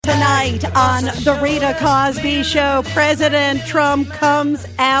tonight on the Rita Cosby Show. President Trump comes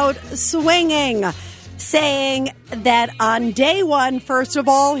out swinging, saying that on day one, first of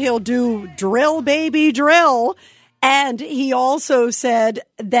all, he'll do drill, baby, drill. And he also said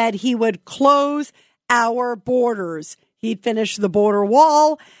that he would close our borders. He'd finish the border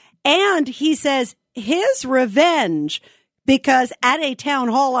wall. And he says his revenge, because at a town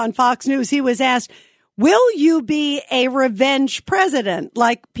hall on Fox News, he was asked, will you be a revenge president?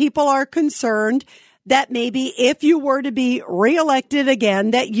 Like, people are concerned that maybe if you were to be reelected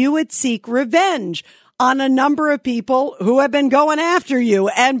again, that you would seek revenge on a number of people who have been going after you.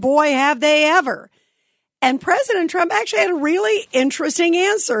 And boy, have they ever. And President Trump actually had a really interesting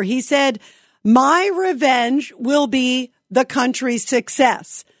answer. He said, my revenge will be the country's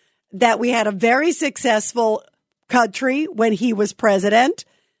success. That we had a very successful country when he was president.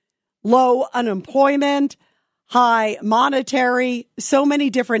 Low unemployment, high monetary, so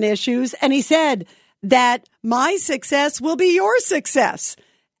many different issues. And he said that my success will be your success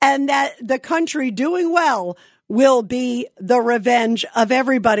and that the country doing well will be the revenge of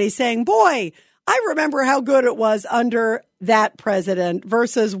everybody, saying, boy, I remember how good it was under that president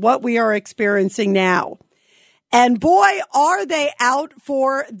versus what we are experiencing now. And boy, are they out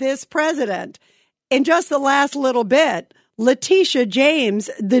for this president. In just the last little bit, Letitia James,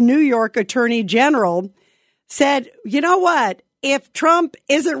 the New York Attorney General, said, you know what? If Trump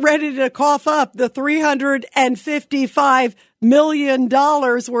isn't ready to cough up the $355 million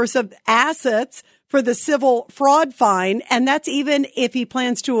worth of assets for the civil fraud fine, and that's even if he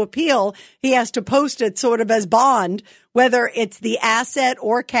plans to appeal, he has to post it sort of as bond, whether it's the asset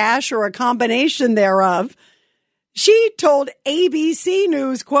or cash or a combination thereof. She told ABC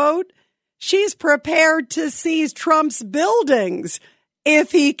News, quote, she's prepared to seize Trump's buildings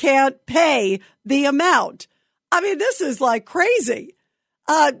if he can't pay the amount. I mean, this is like crazy.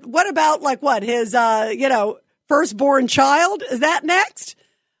 What about his, firstborn child? Is that next?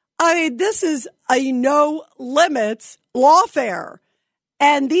 I mean, this is a no limits lawfare.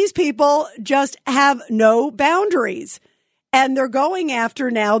 And these people just have no boundaries. And they're going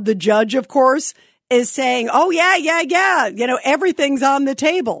after now. The judge, of course, is saying, oh, yeah. Everything's on the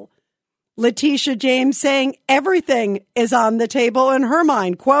table. Letitia James saying everything is on the table in her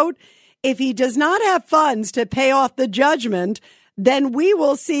mind. Quote, if he does not have funds to pay off the judgment, then we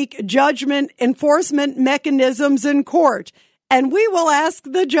will seek judgment enforcement mechanisms in court. And we will ask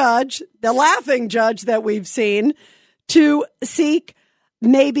the judge, the laughing judge that we've seen, to seek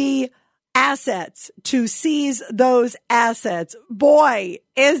maybe assets, to seize those assets. Boy,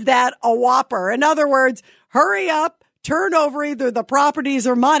 is that a whopper. In other words, hurry up. Turn over either the properties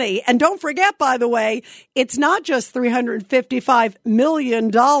or money. And don't forget, by the way, it's not just $355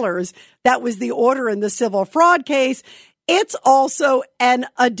 million. That was the order in the civil fraud case. It's also an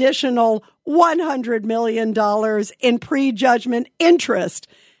additional $100 million in prejudgment interest.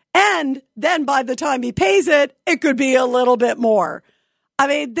 And then by the time he pays it, it could be a little bit more. I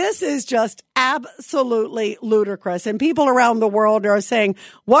mean, this is just absolutely ludicrous. And people around the world are saying,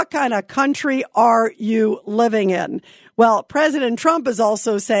 what kind of country are you living in? Well, President Trump is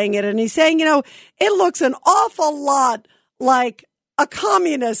also saying it. And he's saying, it looks an awful lot like a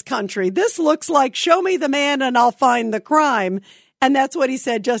communist country. This looks like show me the man and I'll find the crime. And that's what he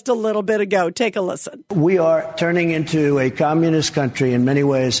said just a little bit ago. Take a listen. We are turning into a communist country in many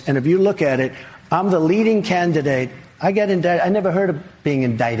ways. And if you look at it, I'm the leading candidate. I got indicted. I never heard of being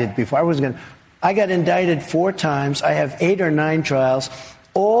indicted before. I got indicted 4 times. I have 8 or 9 trials,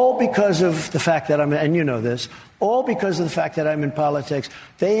 all because of the fact that and you know this, all because of the fact that I'm in politics.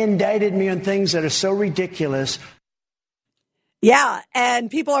 They indicted me on things that are so ridiculous. Yeah.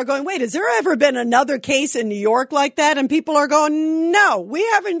 And people are going, wait, has there ever been another case in New York like that? And people are going, no, we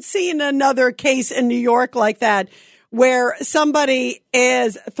haven't seen another case in New York like that where somebody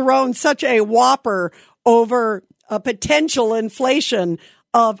is thrown such a whopper over a potential inflation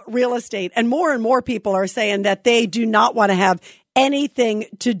of real estate. And more people are saying that they do not want to have anything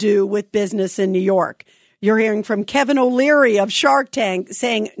to do with business in New York. You're hearing from Kevin O'Leary of Shark Tank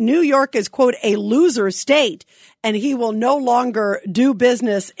saying New York is, quote, a loser state, and he will no longer do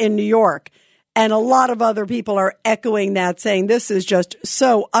business in New York. And a lot of other people are echoing that, saying this is just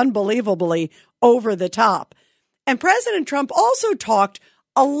so unbelievably over the top. And President Trump also talked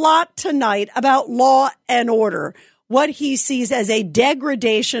a lot tonight about law and order, what he sees as a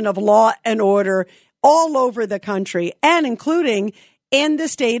degradation of law and order all over the country and including in the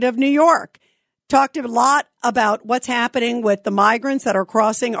state of New York. Talked a lot about what's happening with the migrants that are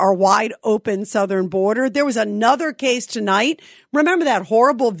crossing our wide open southern border. There was another case tonight. Remember that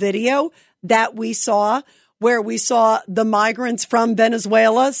horrible video that we saw where we saw the migrants from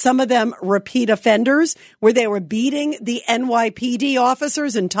Venezuela, some of them repeat offenders, where they were beating the NYPD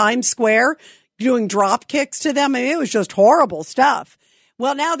officers in Times Square, doing drop kicks to them. I mean, it was just horrible stuff.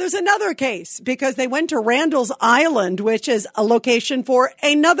 Well, now there's another case because they went to Randall's Island, which is a location for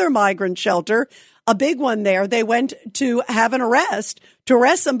another migrant shelter, a big one there. They went to have an arrest, to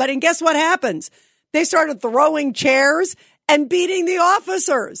arrest somebody. And guess what happens? They started throwing chairs and beating the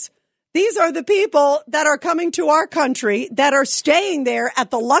officers. These are the people that are coming to our country, that are staying there at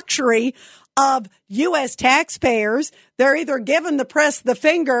the luxury of U.S. taxpayers. They're either giving the press the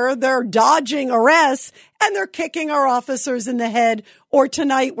finger, they're dodging arrests, and they're kicking our officers in the head. Or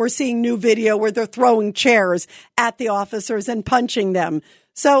tonight we're seeing new video where they're throwing chairs at the officers and punching them.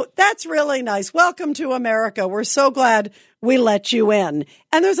 So that's really nice. Welcome to America. We're so glad we let you in.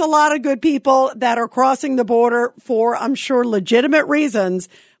 And there's a lot of good people that are crossing the border for, I'm sure, legitimate reasons.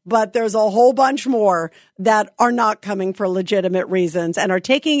 But there's a whole bunch more that are not coming for legitimate reasons and are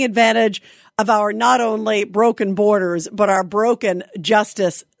taking advantage of our not only broken borders, but our broken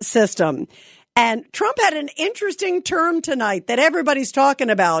justice system. And Trump had an interesting term tonight that everybody's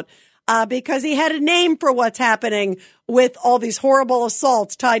talking about because he had a name for what's happening with all these horrible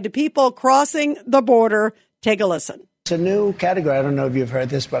assaults tied to people crossing the border. Take a listen. It's a new category. I don't know if you've heard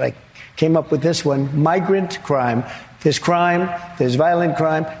this, but I came up with this one, migrant crime. There's crime, there's violent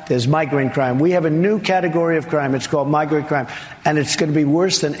crime, there's migrant crime. We have a new category of crime. It's called migrant crime, and it's going to be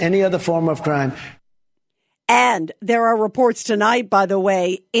worse than any other form of crime. And there are reports tonight, by the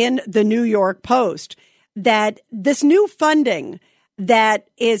way, in the New York Post that this new funding that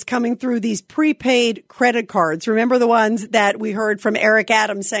is coming through these prepaid credit cards, remember the ones that we heard from Eric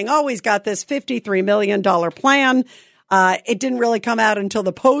Adams saying, oh, he's got this $53 million plan. It didn't really come out until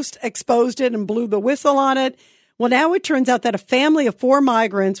the Post exposed it and blew the whistle on it. Well, now it turns out that a family of 4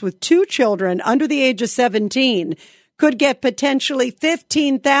 migrants with 2 children under the age of 17 could get potentially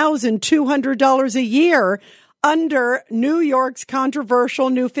 $15,200 a year under New York's controversial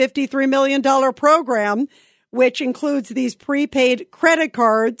new $53 million program, which includes these prepaid credit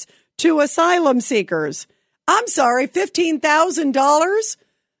cards to asylum seekers. I'm sorry, $15,000?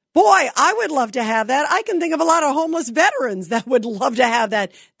 Boy, I would love to have that. I can think of a lot of homeless veterans that would love to have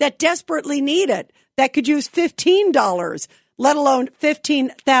that desperately need it, that could use $15, let alone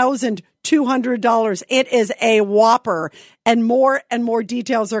 $15,200. It is a whopper, and more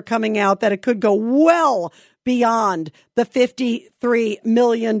details are coming out that it could go well beyond the $53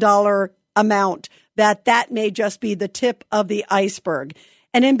 million amount, that may just be the tip of the iceberg.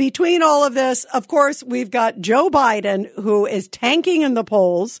 And in between all of this, of course, we've got Joe Biden, who is tanking in the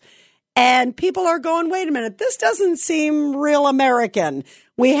polls, and people are going, wait a minute, this doesn't seem real American.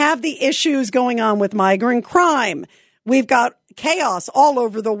 We have the issues going on with migrant crime. We've got chaos all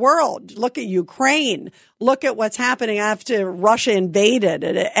over the world. Look at Ukraine. Look at what's happening after Russia invaded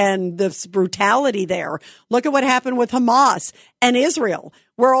and this brutality there. Look at what happened with Hamas and Israel.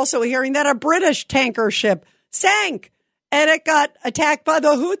 We're also hearing that a British tanker ship sank and it got attacked by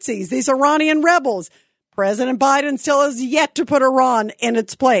the Houthis, these Iranian rebels. President Biden still has yet to put Iran in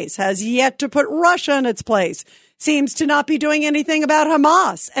its place, has yet to put Russia in its place, seems to not be doing anything about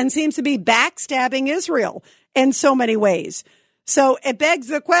Hamas, and seems to be backstabbing Israel in so many ways. So it begs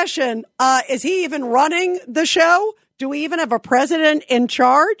the question, is he even running the show? Do we even have a president in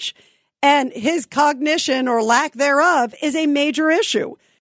charge? And his cognition or lack thereof is a major issue.